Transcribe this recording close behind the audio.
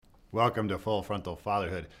Welcome to Full Frontal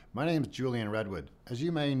Fatherhood. My name is Julian Redwood. As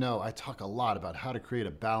you may know, I talk a lot about how to create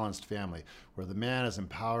a balanced family where the man is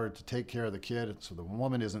empowered to take care of the kid so the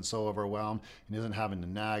woman isn't so overwhelmed and isn't having to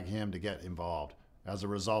nag him to get involved. As a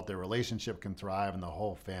result, their relationship can thrive and the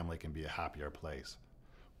whole family can be a happier place.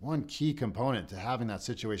 One key component to having that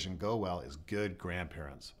situation go well is good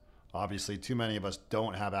grandparents. Obviously, too many of us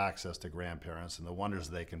don't have access to grandparents and the wonders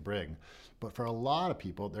they can bring. But for a lot of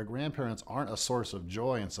people, their grandparents aren't a source of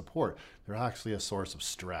joy and support. They're actually a source of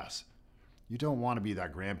stress. You don't want to be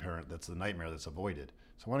that grandparent that's the nightmare that's avoided.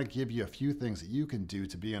 So I want to give you a few things that you can do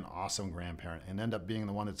to be an awesome grandparent and end up being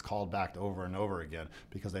the one that's called back over and over again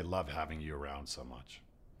because they love having you around so much.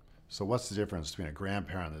 So what's the difference between a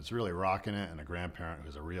grandparent that's really rocking it and a grandparent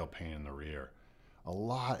who's a real pain in the rear? A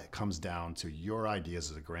lot comes down to your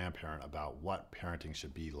ideas as a grandparent about what parenting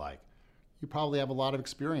should be like. You probably have a lot of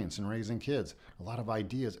experience in raising kids, a lot of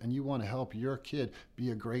ideas, and you want to help your kid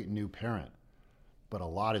be a great new parent. But a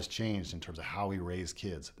lot has changed in terms of how we raise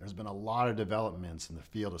kids. There's been a lot of developments in the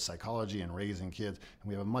field of psychology and raising kids, and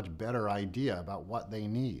we have a much better idea about what they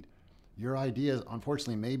need. Your ideas,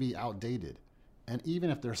 unfortunately, may be outdated. And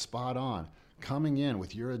even if they're spot on, coming in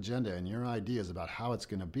with your agenda and your ideas about how it's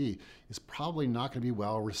going to be is probably not going to be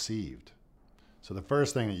well received. So the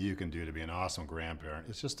first thing that you can do to be an awesome grandparent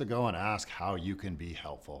is just to go and ask how you can be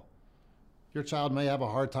helpful. Your child may have a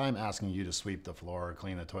hard time asking you to sweep the floor or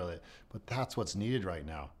clean the toilet, but that's what's needed right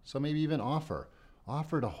now. So maybe even offer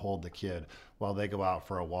to hold the kid while they go out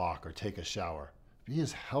for a walk or take a shower. Be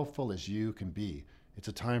as helpful as you can be. It's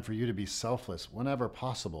a time for you to be selfless whenever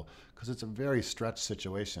possible because it's a very stretched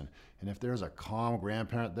situation. And if there's a calm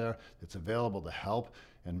grandparent there that's available to help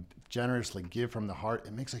and generously give from the heart,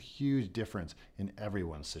 it makes a huge difference in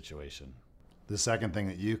everyone's situation. The second thing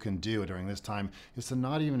that you can do during this time is to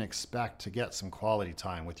not even expect to get some quality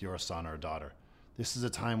time with your son or daughter. This is a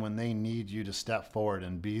time when they need you to step forward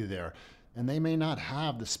and be there, and they may not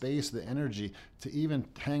have the space, the energy to even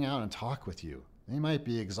hang out and talk with you. They might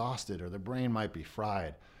be exhausted or their brain might be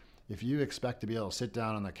fried. If you expect to be able to sit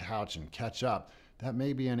down on the couch and catch up, that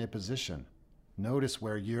may be an imposition. Notice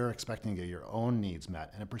where you're expecting to get your own needs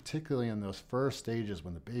met, and particularly in those first stages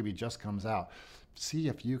when the baby just comes out, see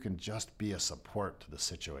if you can just be a support to the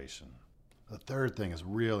situation. The third thing is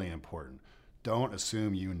really important. Don't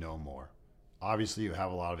assume you know more. Obviously, you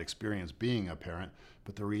have a lot of experience being a parent,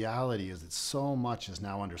 but the reality is that so much is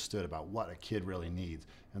now understood about what a kid really needs,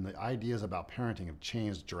 and the ideas about parenting have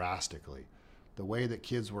changed drastically. The way that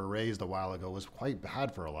kids were raised a while ago was quite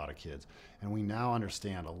bad for a lot of kids, and we now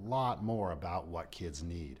understand a lot more about what kids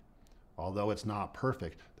need. Although it's not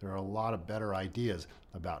perfect, there are a lot of better ideas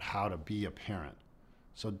about how to be a parent.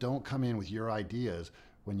 So don't come in with your ideas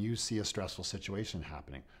when you see a stressful situation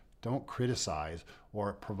happening. Don't criticize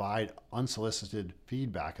or provide unsolicited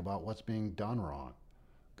feedback about what's being done wrong.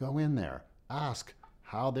 Go in there, ask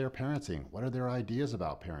how they're parenting. What are their ideas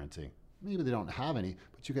about parenting? Maybe they don't have any,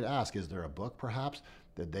 but you could ask, is there a book perhaps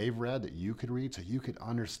that they've read that you could read so you could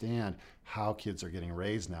understand how kids are getting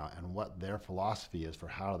raised now and what their philosophy is for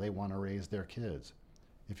how they want to raise their kids?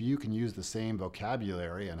 If you can use the same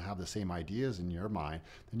vocabulary and have the same ideas in your mind,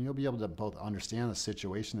 then you'll be able to both understand the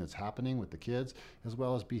situation that's happening with the kids as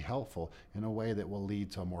well as be helpful in a way that will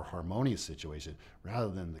lead to a more harmonious situation rather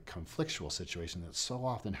than the conflictual situation that so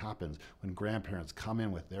often happens when grandparents come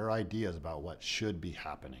in with their ideas about what should be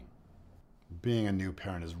happening. Being a new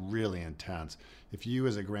parent is really intense. If you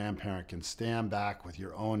as a grandparent can stand back with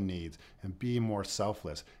your own needs and be more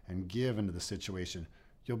selfless and give into the situation,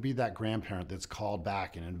 you'll be that grandparent that's called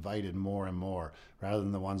back and invited more and more rather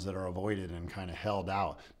than the ones that are avoided and kind of held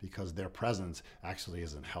out because their presence actually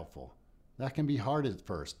isn't helpful. That can be hard at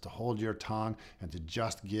first, to hold your tongue and to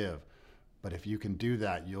just give. But if you can do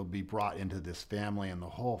that, you'll be brought into this family and the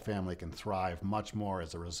whole family can thrive much more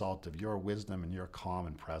as a result of your wisdom and your calm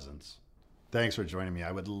and presence. Thanks for joining me.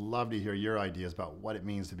 I would love to hear your ideas about what it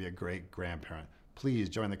means to be a great grandparent. Please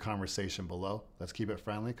join the conversation below. Let's keep it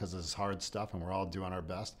friendly because this is hard stuff and we're all doing our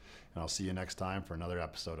best. And I'll see you next time for another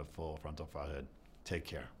episode of Full Frontal Fatherhood. Take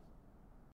care.